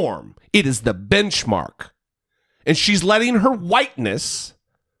norm. It is the benchmark. And she's letting her whiteness,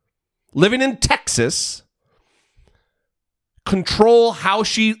 living in Texas, control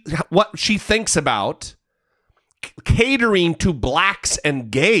what she thinks about catering to blacks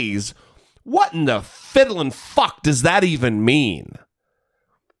and gays. What in the fiddling fuck does that even mean?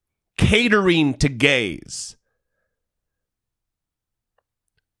 Catering to gays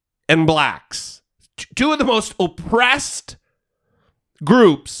and blacks. Two of the most oppressed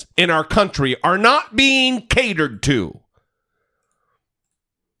groups in our country are not being catered to.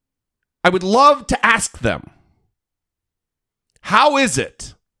 I would love to ask them, how is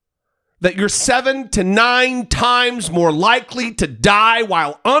it that you're 7 to 9 times more likely to die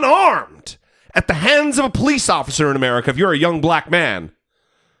while unarmed at the hands of a police officer in America if you're a young black man?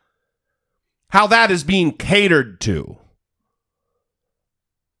 How that is being catered to.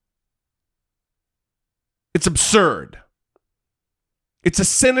 It's absurd. It's a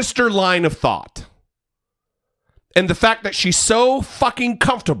sinister line of thought. And the fact that she's so fucking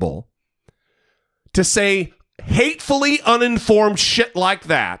comfortable to say hatefully uninformed shit like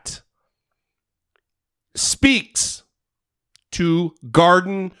that speaks to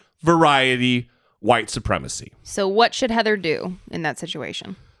garden variety white supremacy. So what should Heather do in that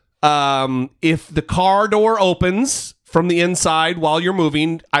situation? If the car door opens from the inside while you're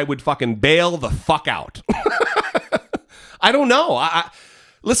moving, I would fucking bail the fuck out. I don't know.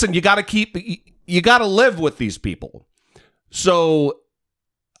 Listen, you got to live with these people. So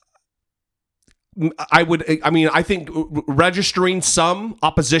I think registering some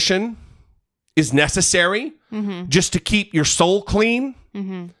opposition is necessary just to keep your soul clean.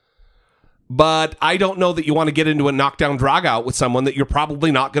 Mm-hmm. But I don't know that you want to get into a knockdown drag out with someone that you're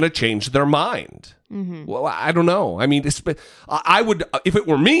probably not going to change their mind. Mm-hmm. Well, I don't know. I mean, I would, if it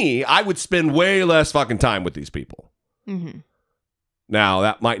were me, I would spend way less fucking time with these people. Mm-hmm. Now,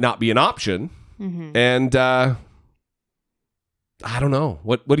 that might not be an option. Mm-hmm. And I don't know.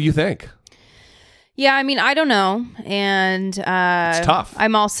 What do you think? Yeah, I mean, I don't know. And it's tough.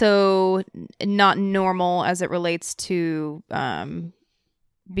 I'm also not normal as it relates to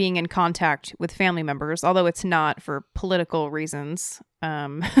being in contact with family members, although it's not for political reasons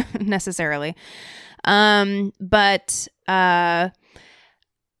necessarily. But I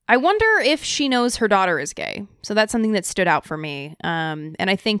wonder if she knows her daughter is gay. So that's something that stood out for me. And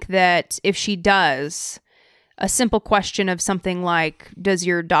I think that if she does, a simple question of something like, does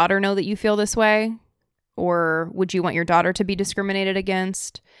your daughter know that you feel this way? Or would you want your daughter to be discriminated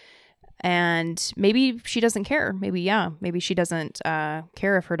against? And maybe she doesn't care. Maybe she doesn't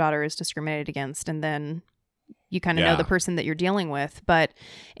care if her daughter is discriminated against. And then you kind of know the person that you're dealing with. But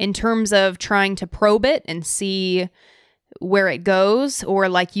in terms of trying to probe it and see where it goes, or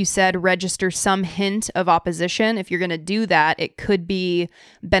like you said, register some hint of opposition, if you're going to do that, it could be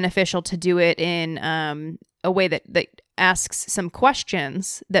beneficial to do it in a way that asks some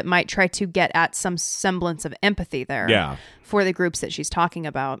questions that might try to get at some semblance of empathy there for the groups that she's talking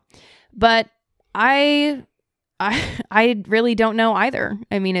about. But I really don't know either.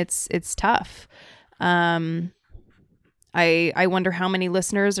 I mean, it's tough. I wonder how many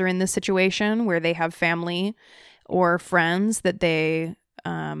listeners are in this situation where they have family or friends that they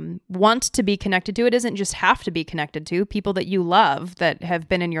want to be connected to. It doesn't just have to be connected to people that you love that have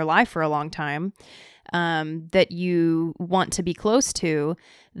been in your life for a long time, that you want to be close to,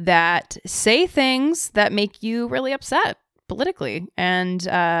 that say things that make you really upset politically and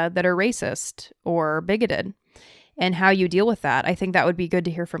that are racist or bigoted, and how you deal with that. I think that would be good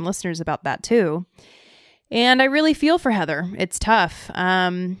to hear from listeners about that too. And I really feel for Heather. It's tough.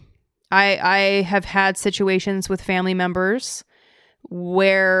 I have had situations with family members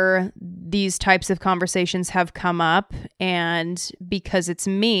where these types of conversations have come up, and because it's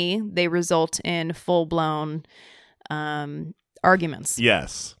me, they result in full-blown arguments.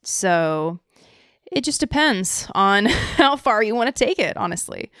 Yes. So it just depends on how far you want to take it,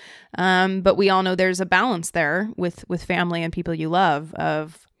 honestly. But we all know there's a balance there with family and people you love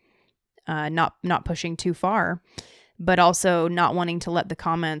of not pushing too far, but also not wanting to let the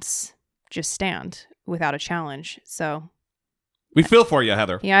comments just stand without a challenge. So we feel for you,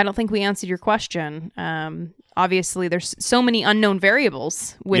 Heather. Yeah, I don't think we answered your question. Obviously, there's so many unknown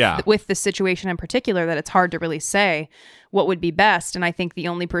variables with this situation in particular that it's hard to really say what would be best. And I think the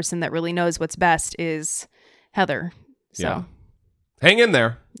only person that really knows what's best is Heather. So hang in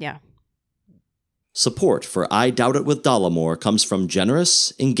there. Yeah. Support for I Doubt It with Dollamore comes from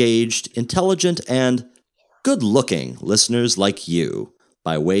generous, engaged, intelligent, and good-looking listeners like you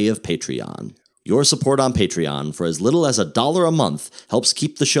by way of Patreon. Your support on Patreon for as little as $1 a month helps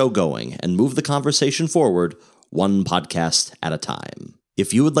keep the show going and move the conversation forward one podcast at a time.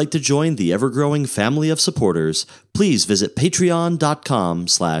 If you would like to join the ever-growing family of supporters, please visit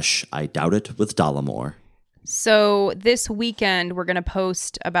patreon.com/I Doubt It with Dollamore. So this weekend, we're going to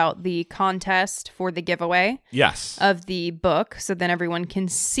post about the contest for the giveaway Yes. of the book. So then everyone can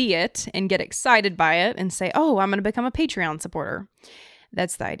see it and get excited by it and say, oh, I'm going to become a Patreon supporter.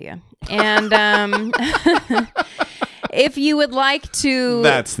 That's the idea. And if you would like to...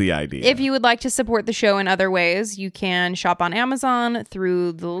 That's the idea. If you would like to support the show in other ways, you can shop on Amazon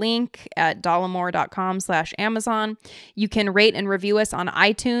through the link at dollamore.com/Amazon. You can rate and review us on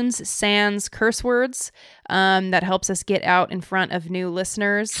iTunes, sans curse words. That helps us get out in front of new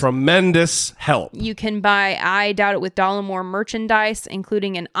listeners. Tremendous help. You can buy I Doubt It with Dollamore merchandise,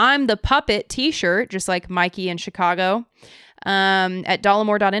 including an I'm the Puppet t-shirt, just like Mikey in Chicago, at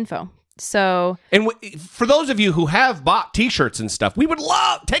dollamore.info. So, and for those of you who have bought t-shirts and stuff, we would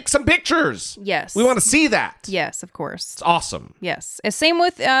love take some pictures. Yes. We want to see that. Yes, of course. It's awesome. Yes. Same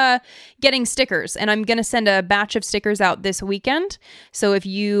with getting stickers. And I'm going to send a batch of stickers out this weekend. So if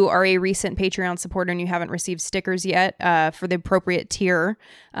you are a recent Patreon supporter and you haven't received stickers yet for the appropriate tier,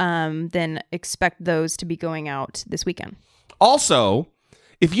 then expect those to be going out this weekend. Also,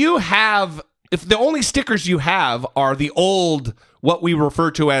 if the only stickers you have are the old, what we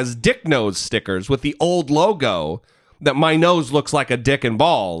refer to as dick nose stickers with the old logo that my nose looks like a dick and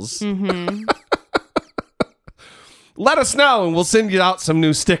balls, let us know and we'll send you out some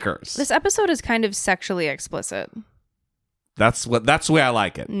new stickers. This episode is kind of sexually explicit. That's the way I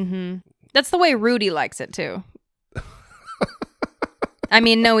like it. Mm-hmm. That's the way Rudy likes it too. I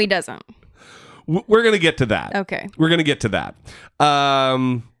mean, no, he doesn't. We're going to get to that. Okay. We're going to get to that.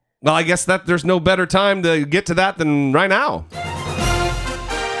 Well, I guess that there's no better time to get to that than right now.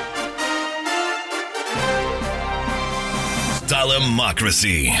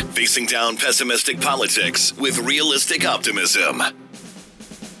 Dollamocracy. Facing down pessimistic politics with realistic optimism.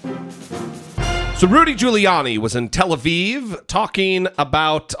 So Rudy Giuliani was in Tel Aviv talking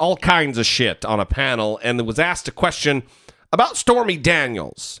about all kinds of shit on a panel and was asked a question about Stormy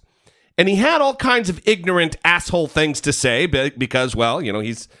Daniels. And he had all kinds of ignorant asshole things to say because, well, you know,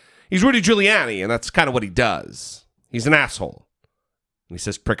 he's Rudy Giuliani, and that's kind of what he does. He's an asshole. And he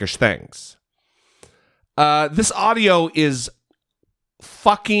says prickish things. This audio is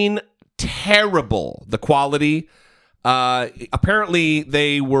fucking terrible, the quality. Apparently,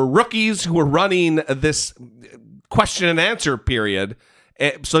 they were rookies who were running this question and answer period.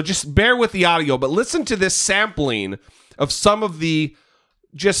 So just bear with the audio, but listen to this sampling of some of the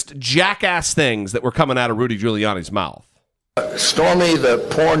just jackass things that were coming out of Rudy Giuliani's mouth. Stormy, the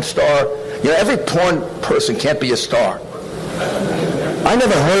porn star. You know, every porn person can't be a star. I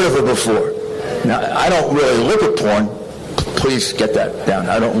never heard of her before. Now, I don't really look at porn. Please get that down.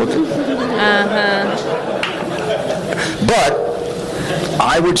 I don't look at But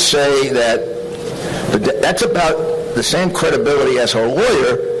I would say that's about the same credibility as her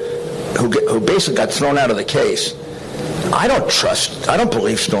lawyer who basically got thrown out of the case. I don't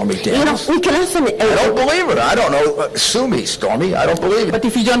believe Stormy Daniels. We can often... I don't believe her. I don't know. Sue me, Stormy. I don't believe it. But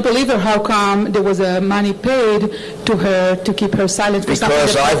if you don't believe her, how come there was money paid to her to keep her silent?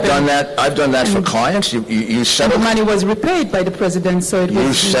 Because I've done that for clients. You settle... The money was repaid by the president, so it was...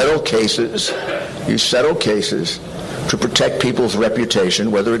 You settle cases to protect people's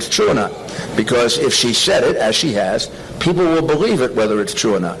reputation, whether it's true or not. Because if she said it, as she has, people will believe it, whether it's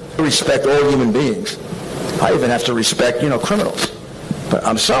true or not. I respect all human beings. I even have to respect, criminals. But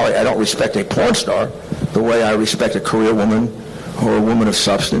I'm sorry, I don't respect a porn star the way I respect a career woman or a woman of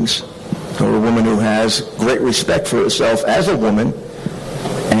substance or a woman who has great respect for herself as a woman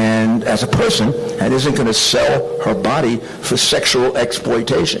and as a person and isn't going to sell her body for sexual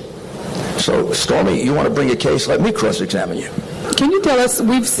exploitation. So, Stormy, you want to bring a case? Let me cross-examine you. Can you tell us,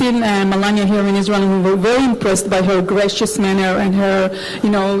 we've seen Melania here in Israel, and we were very impressed by her gracious manner and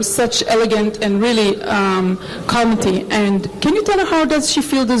her, such elegant and really calmity. And can you tell her how does she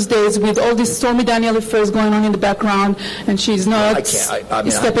feel these days with all this Stormy Daniels affairs going on in the background, and she's not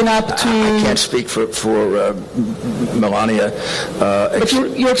stepping up to... I can't speak for Melania. But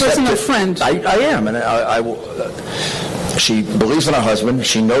you're a personal friend. I am, and I will... She believes in her husband.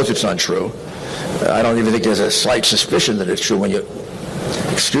 She knows it's untrue. I don't even think there's a slight suspicion that it's true when you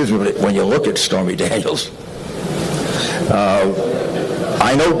look at Stormy Daniels.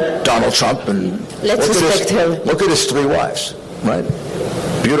 I know Donald Trump, and look at his three wives, right?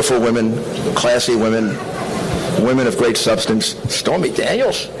 Beautiful women, classy women, women of great substance. Stormy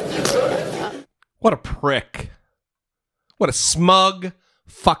Daniels. What a prick. What a smug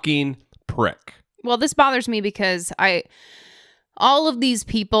fucking prick. Well, this bothers me because all of these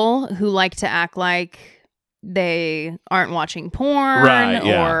people who like to act like they aren't watching porn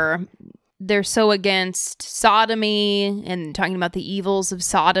or they're so against sodomy and talking about the evils of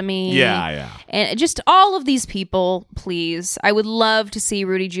sodomy. Yeah. And just all of these people, please. I would love to see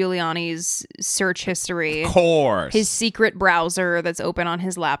Rudy Giuliani's search history. Of course. His secret browser that's open on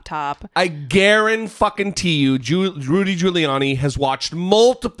his laptop. I guarantee you, Rudy Giuliani has watched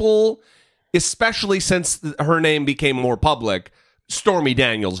multiple, especially since her name became more public, Stormy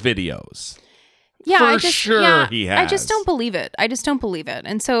Daniels videos. Yeah, He has. I just don't believe it.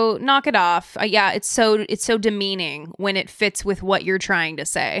 And so knock it off. It's so demeaning when it fits with what you're trying to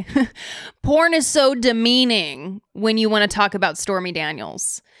say. Porn is so demeaning when you want to talk about Stormy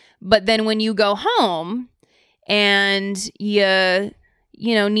Daniels. But then when you go home and you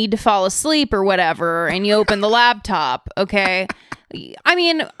need to fall asleep or whatever and you open the laptop, okay? I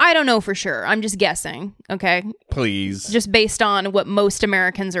mean, I don't know for sure. I'm just guessing, okay? Please. Just based on what most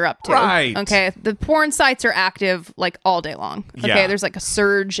Americans are up to. Right. Okay? The porn sites are active like all day long. Okay? Yeah. There's like a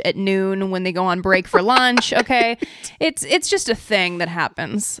surge at noon when they go on break for lunch, okay? It's just a thing that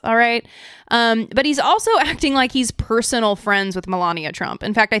happens, all right? But he's also acting like he's personal friends with Melania Trump.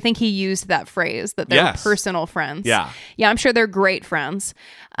 In fact, I think he used that phrase, that they're personal friends. Yeah. Yeah, I'm sure they're great friends.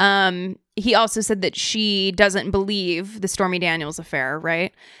 He also said that she doesn't believe the Stormy Daniels affair,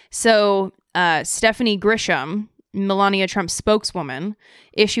 right? So Stephanie Grisham, Melania Trump's spokeswoman,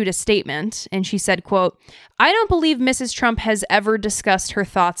 issued a statement, and she said, quote, "I don't believe Mrs. Trump has ever discussed her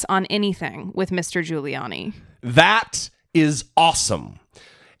thoughts on anything with Mr. Giuliani." That is awesome.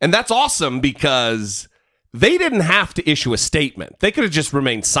 And that's awesome because they didn't have to issue a statement. They could have just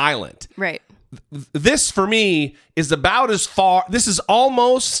remained silent. Right. This, for me, is about as far... This is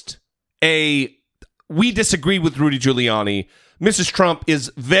almost we disagree with Rudy Giuliani. Mrs. Trump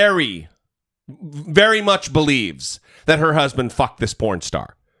is very, very much believes that her husband fucked this porn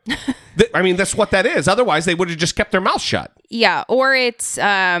star. I mean, that's what that is. Otherwise, they would have just kept their mouth shut. Yeah, or it's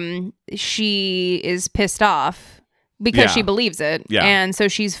she is pissed off because she believes it. Yeah. And so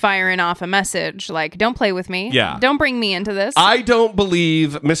she's firing off a message like, don't play with me. Yeah. Don't bring me into this. I don't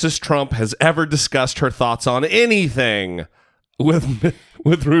believe Mrs. Trump has ever discussed her thoughts on anything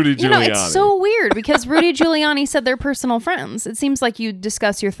with Rudy Giuliani. It's so weird because Rudy Giuliani said they're personal friends. It seems like you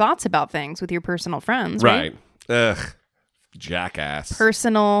discuss your thoughts about things with your personal friends, right? Ugh. Jackass.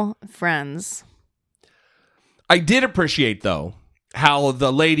 Personal friends. I did appreciate, though, how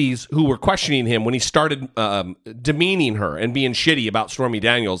the ladies who were questioning him when he started demeaning her and being shitty about Stormy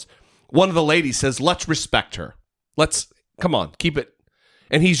Daniels, one of the ladies says, "Let's respect her. Come on, keep it."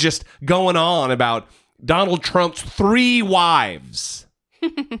 And he's just going on about Donald Trump's 3 wives.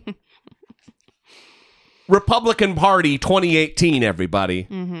 Republican Party 2018, everybody.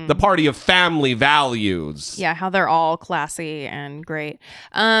 Mm-hmm. The party of family values. Yeah, how they're all classy and great.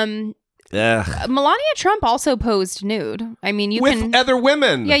 Melania Trump also posed nude. I mean, you with can other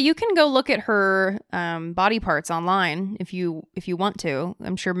women. Yeah, you can go look at her body parts online if you want to.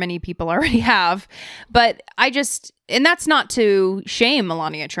 I'm sure many people already have, but and that's not to shame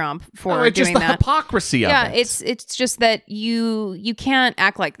Melania Trump for doing just the that. Hypocrisy of it. Yeah, it's just that you can't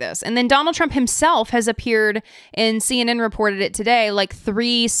act like this. And then Donald Trump himself has appeared in, CNN reported it today, like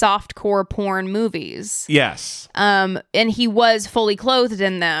 3 softcore porn movies. Yes. And he was fully clothed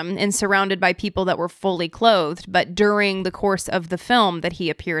in them and surrounded by people that were fully clothed. But during the course of the film that he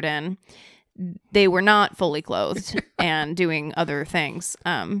appeared in, they were not fully clothed and doing other things.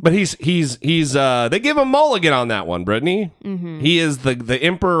 But he's they give him mulligan on that one, Brittany. Mm-hmm. He is the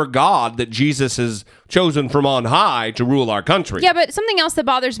emperor god that Jesus has chosen from on high to rule our country. Yeah, but something else that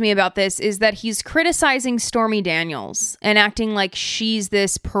bothers me about this is that he's criticizing Stormy Daniels and acting like she's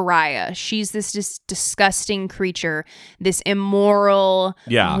this pariah. She's this disgusting creature, this immoral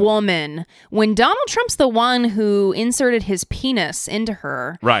woman. When Donald Trump's the one who inserted his penis into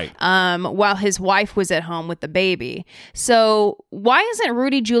her, right? While his wife was at home with the baby. So why isn't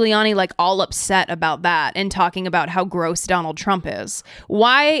Rudy Giuliani like all upset about that and talking about how gross Donald Trump is?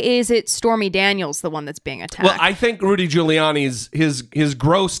 Why is it Stormy Daniels the one that's being attacked? Well, I think Rudy Giuliani's his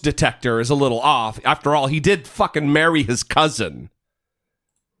gross detector is a little off. After all, he did fucking marry his cousin.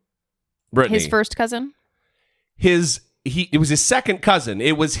 Brittany. His first cousin? It was his second cousin.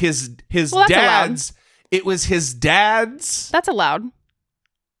 It was his dad's. Allowed. It was his dad's. That's allowed.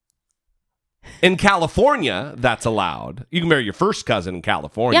 In California, that's allowed. You can marry your first cousin in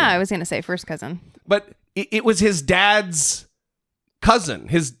California. Yeah, I was going to say first cousin. But it was his dad's cousin.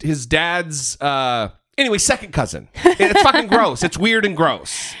 His dad's, anyway, second cousin. It's fucking gross. It's weird and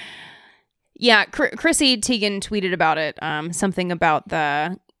gross. Yeah, Chrissy Teigen tweeted about it. Something about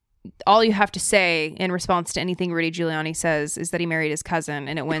all you have to say in response to anything Rudy Giuliani says is that he married his cousin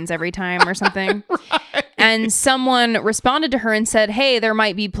and it wins every time or something. Right. And someone responded to her and said, hey, there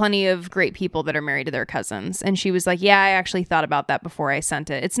might be plenty of great people that are married to their cousins. And she was like, yeah, I actually thought about that before I sent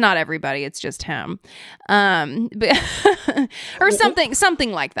it. It's not everybody. It's just him. But or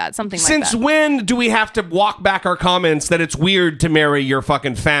something like that. Since when do we have to walk back our comments that it's weird to marry your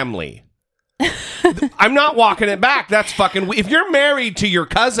fucking family? I'm not walking it back. That's fucking... If you're married to your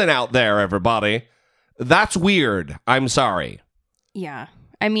cousin out there, everybody, that's weird. I'm sorry. Yeah.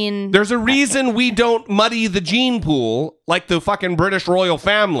 I mean... There's a reason we don't muddy the gene pool like the fucking British royal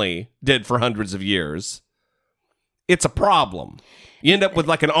family did for hundreds of years. It's a problem. You end up with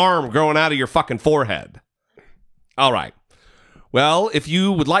like an arm growing out of your fucking forehead. All right. Well, if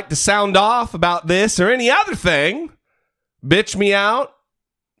you would like to sound off about this or any other thing, bitch me out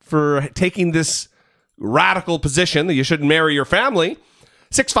for taking this radical position that you shouldn't marry your family,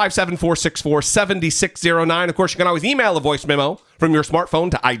 657-464-7609. Of course, you can always email a voice memo from your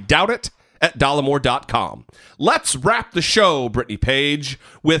smartphone to idoubt@dollamore.com. Let's wrap the show, Brittany Page,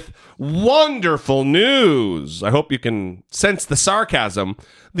 with wonderful news. I hope you can sense the sarcasm.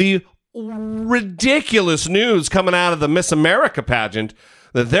 The ridiculous news coming out of the Miss America pageant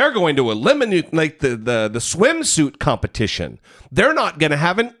that they're going to eliminate the swimsuit competition. They're not going to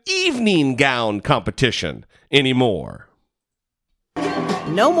have an evening gown competition anymore.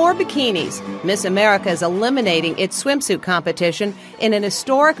 No more bikinis. Miss America is eliminating its swimsuit competition in an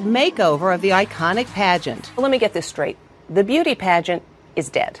historic makeover of the iconic pageant. Let me get this straight. The beauty pageant is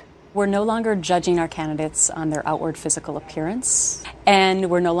dead. We're no longer judging our candidates on their outward physical appearance, and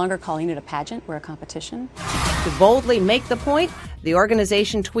we're no longer calling it a pageant, we're a competition. To boldly make the point, the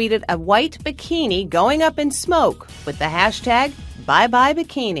organization tweeted a white bikini going up in smoke with the hashtag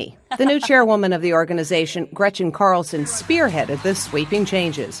 #ByeByeBikini. The new chairwoman of the organization, Gretchen Carlson, spearheaded the sweeping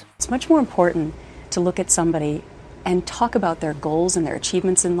changes. It's much more important to look at somebody and talk about their goals and their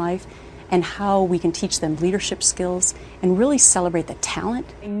achievements in life and how we can teach them leadership skills and really celebrate the talent.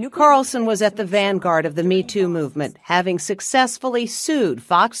 Carlson was at the vanguard of the Me Too movement, having successfully sued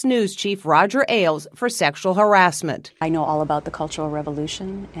Fox News chief Roger Ailes for sexual harassment. I know all about the Cultural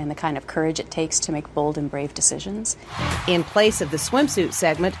Revolution and the kind of courage it takes to make bold and brave decisions. In place of the swimsuit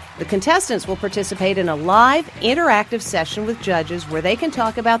segment, the contestants will participate in a live, interactive session with judges where they can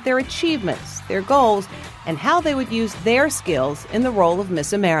talk about their achievements, their goals, and how they would use their skills in the role of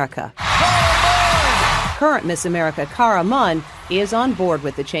Miss America. Current Miss America, Cara Munn, is on board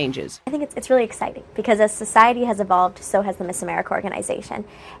with the changes. I think it's really exciting because as society has evolved, so has the Miss America organization.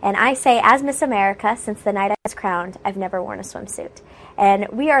 And I say, as Miss America, since the night I was crowned, I've never worn a swimsuit. And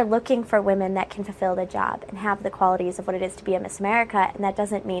we are looking for women that can fulfill the job and have the qualities of what it is to be a Miss America, and that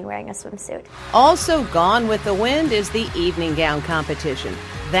doesn't mean wearing a swimsuit. Also gone with the wind is the evening gown competition.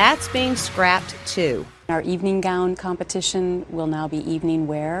 That's being scrapped too. Our evening gown competition will now be evening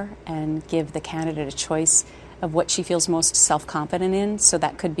wear and give the candidate a choice of what she feels most self-confident in. So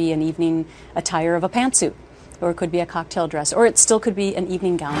that could be an evening attire of a pantsuit, or it could be a cocktail dress, or it still could be an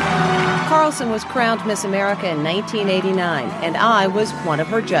evening gown. Carlson was crowned Miss America in 1989, and I was one of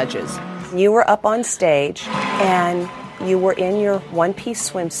her judges. You were up on stage, and you were in your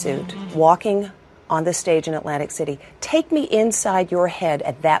one-piece swimsuit, walking on the stage in Atlantic City. Take me inside your head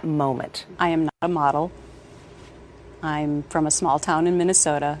at that moment. I am not a model. I'm from a small town in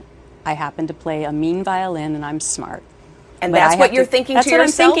Minnesota. I happen to play a mean violin, and I'm smart. And that's what you're thinking to yourself?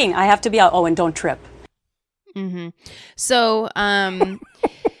 That's what I'm thinking. I have to be out. Oh, and don't trip. Mm-hmm. So,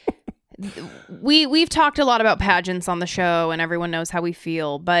 we've talked a lot about pageants on the show, and everyone knows how we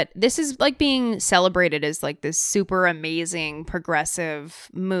feel, but this is like being celebrated as like this super amazing progressive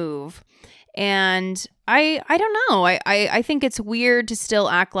move. And I don't know. I think it's weird to still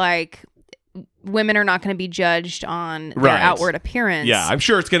act like women are not going to be judged on their outward appearance. Yeah, I'm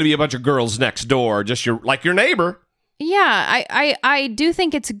sure it's going to be a bunch of girls next door, just your neighbor. Yeah, I do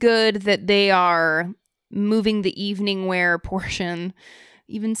think it's good that they are moving the evening wear portion.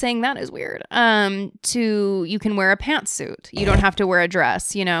 Even saying that is weird. To you can wear a pantsuit. You don't have to wear a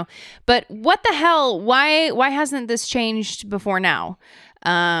dress, you know. But what the hell? Why hasn't this changed before now?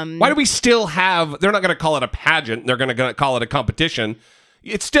 Why do we still have... They're not going to call it a pageant. They're going to call it a competition.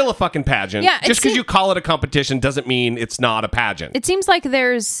 It's still a fucking pageant. Yeah, just because you call it a competition doesn't mean it's not a pageant. It seems like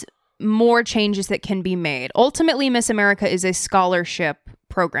there's more changes that can be made. Ultimately, Miss America is a scholarship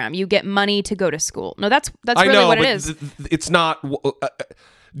program. You get money to go to school. No, that's really what it is. It's not...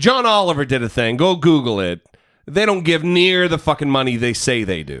 John Oliver did a thing. Go Google it. They don't give near the fucking money they say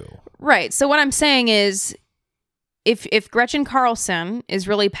they do. Right. So what I'm saying is... If Gretchen Carlson is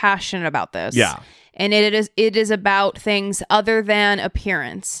really passionate about this, and it is about things other than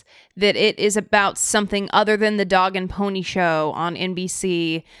appearance, that it is about something other than the dog and pony show on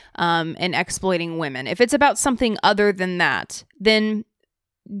NBC and exploiting women. If it's about something other than that, then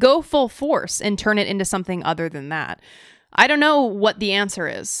go full force and turn it into something other than that. I don't know what the answer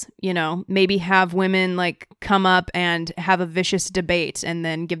is, maybe have women like come up and have a vicious debate and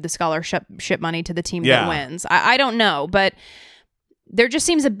then give the scholarship money to the team that wins. I don't know, but there just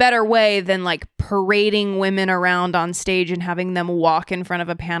seems a better way than like parading women around on stage and having them walk in front of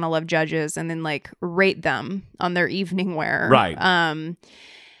a panel of judges and then like rate them on their evening wear. Right.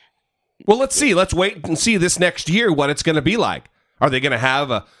 Well, let's see. Let's wait and see this next year what it's going to be like. Are they going to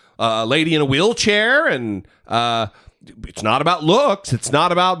have a lady in a wheelchair? And it's not about looks. It's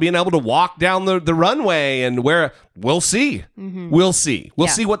not about being able to walk down the runway and wear. We'll see. Mm-hmm. We'll see. We'll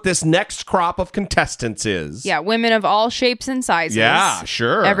see what this next crop of contestants is. Yeah, women of all shapes and sizes. Yeah,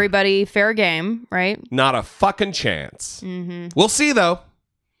 sure. Everybody fair game, right? Not a fucking chance. Mm-hmm. We'll see, though.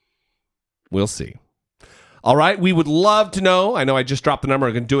 We'll see. All right, we would love to know. I know I just dropped the number.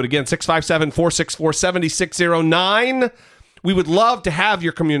 I'm going to do it again. 657-464-7609. We would love to have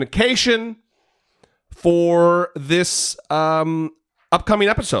your communication for this upcoming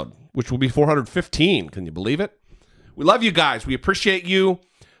episode, which will be 415. Can you believe it? We love you guys. We appreciate you.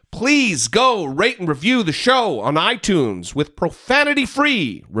 Please go rate and review the show on iTunes with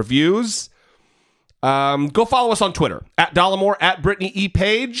profanity-free reviews. Go follow us on Twitter, @Dollamore, @Brittany E.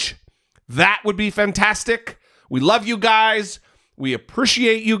 Page. That would be fantastic. We love you guys. We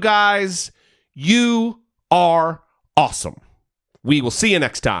appreciate you guys. You are awesome. We will see you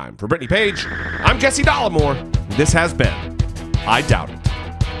next time. For Brittany Page, I'm Jesse Dollamore. This has been I Doubt It.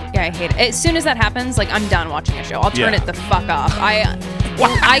 Yeah, I hate it. As soon as that happens, like, I'm done watching a show. I'll turn it the fuck off.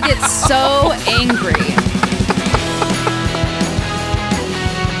 I get so angry.